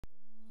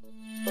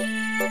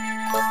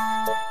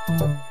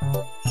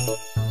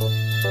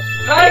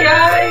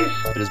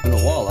has been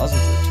a while,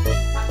 hasn't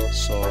it?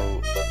 So,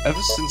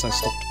 ever since I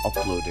stopped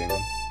uploading,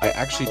 I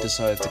actually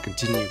decided to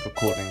continue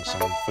recording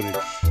some footage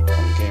from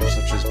games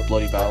such as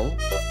Bloody Battle, of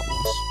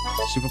course,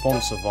 Super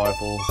Bomb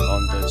Survival,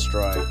 Undead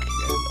Strike,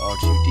 and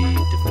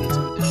R2D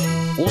Definitive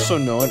Edition, also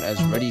known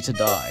as Ready to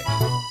Die,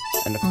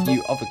 and a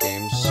few other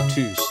games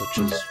too, such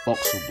as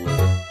Voxel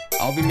Blue.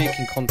 I'll be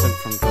making content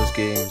from those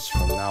games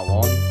from now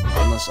on,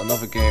 unless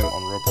another game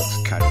on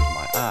Roblox catches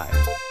my eye.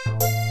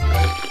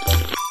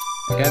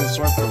 Again,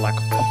 sorry for the lack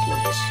of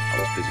uploads. I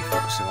was busy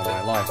focusing on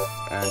my life,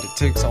 and it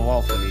takes a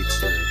while for me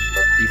to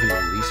even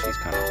release these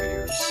kind of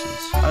videos,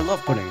 since I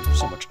love putting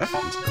so much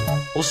effort into them.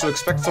 Also,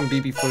 expect some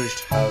BB footage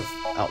to have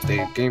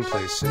outdated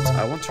gameplay, since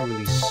I want to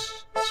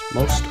release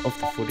most of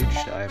the footage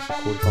that I have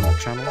recorded on the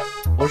channel,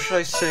 or should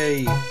I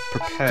say,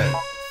 prepared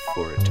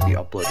for it to be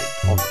uploaded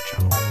on the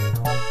channel.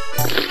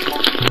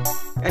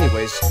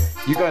 Anyways,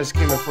 you guys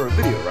came in for a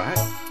video, right?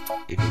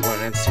 If you want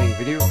an entertaining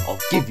video, I'll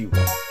give you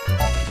one.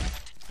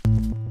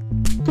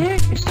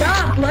 Dude,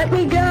 stop! Let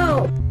me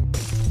go!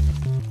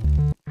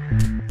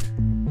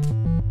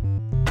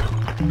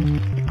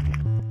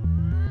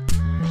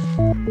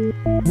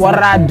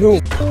 What I do?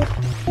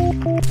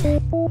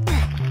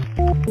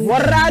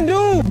 What I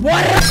do?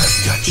 What I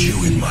got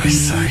you in my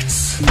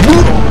sights.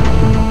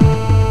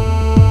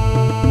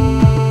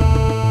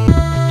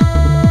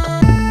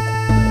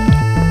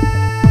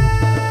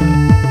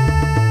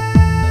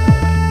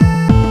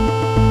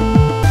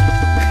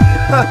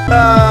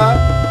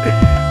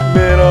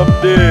 Man, I'm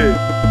dead.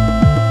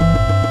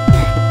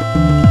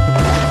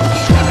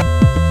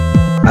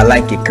 I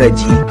like it,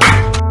 Kudgy.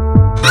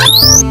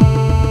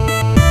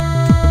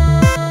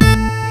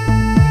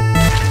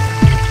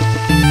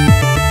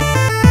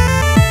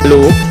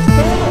 Hello?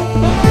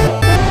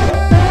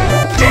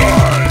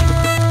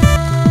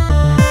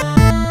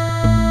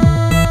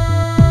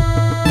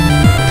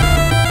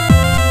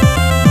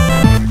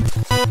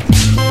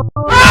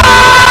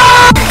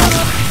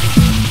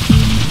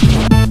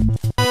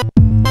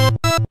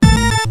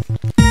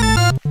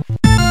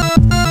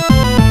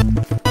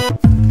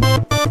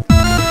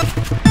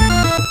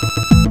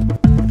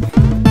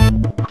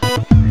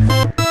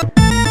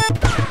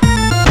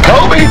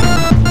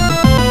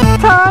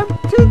 Time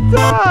to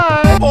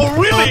die! Oh,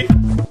 really?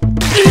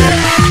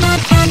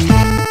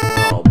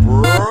 Oh,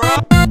 bruh.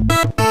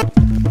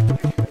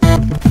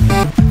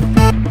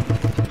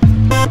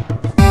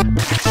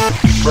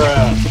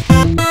 Bruh.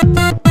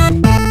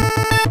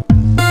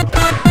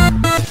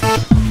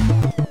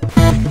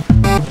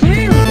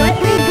 Dude, let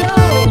me go!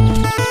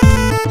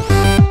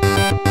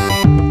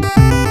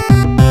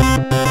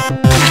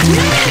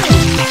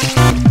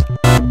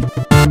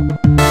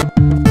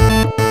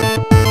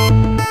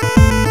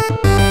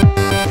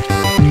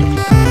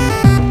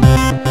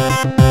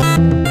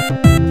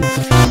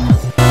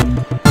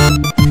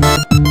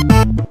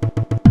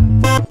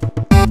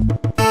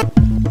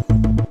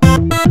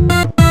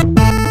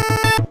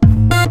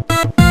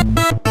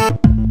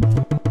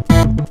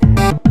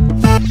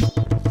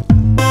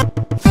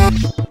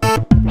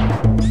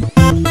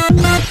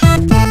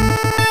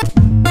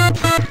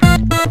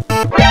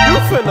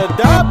 Finna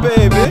die,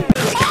 baby.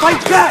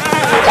 Fight back!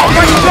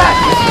 Fight back!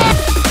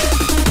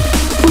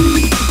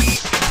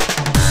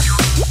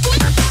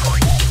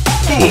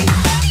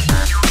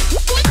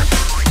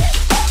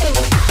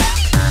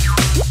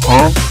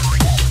 Huh?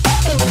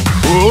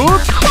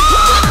 Whoop.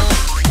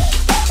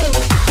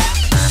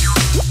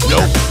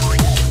 Nope.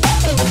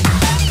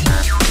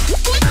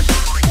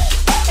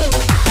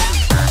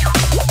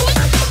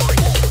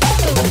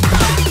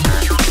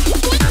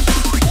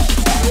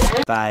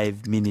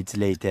 Five minutes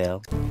later.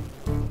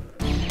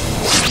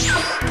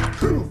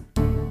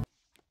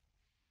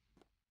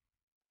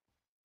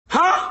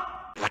 Huh?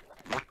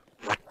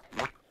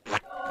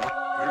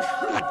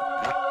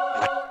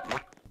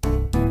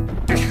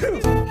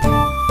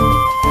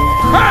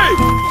 Hey!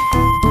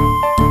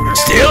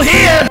 Still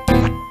here!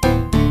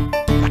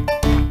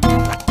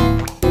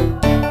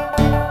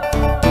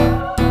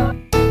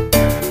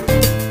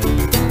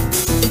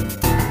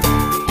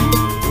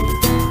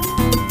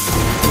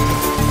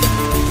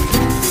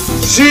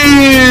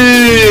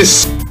 Jeez!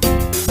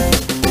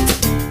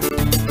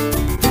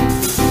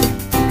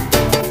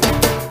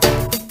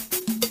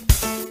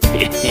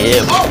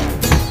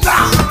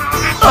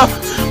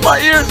 My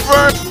ears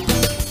burn!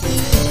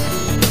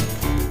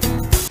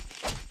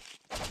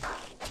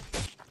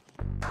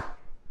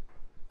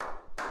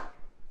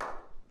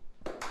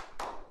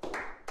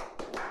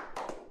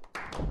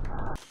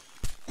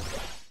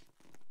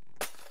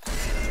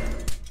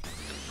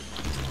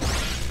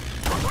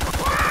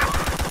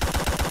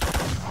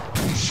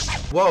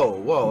 Whoa,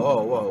 whoa,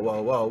 whoa, whoa,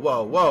 whoa,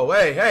 whoa, whoa, whoa,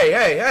 hey, hey,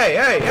 hey, hey,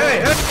 hey,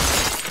 hey, hey!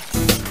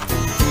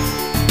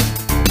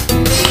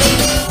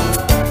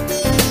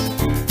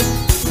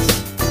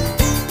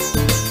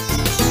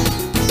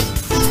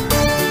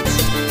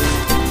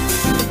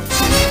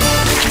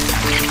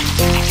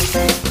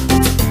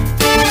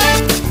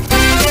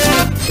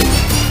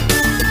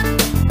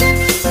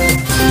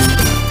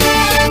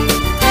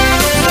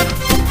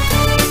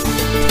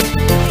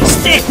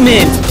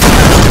 Stickman!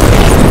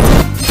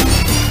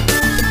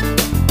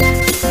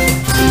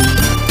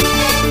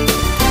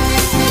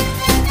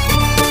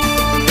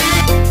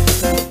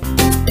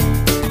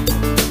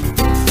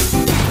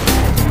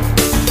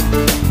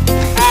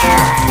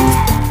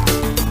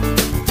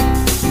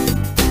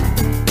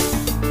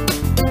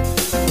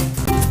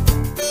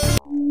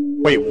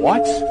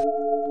 What?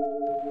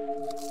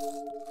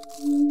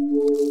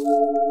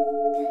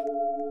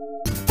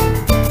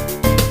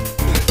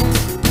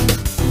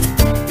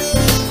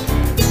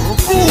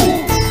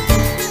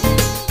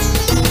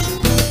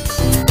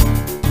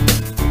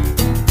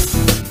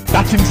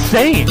 That's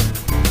insane!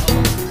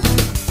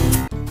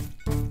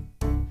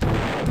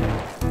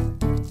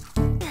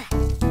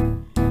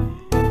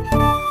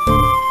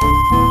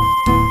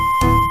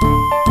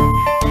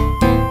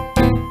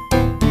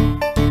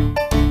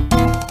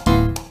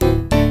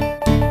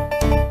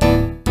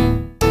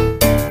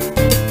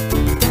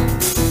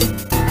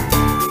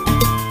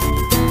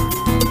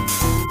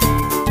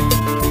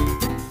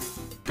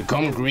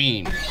 Become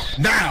green.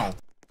 Now!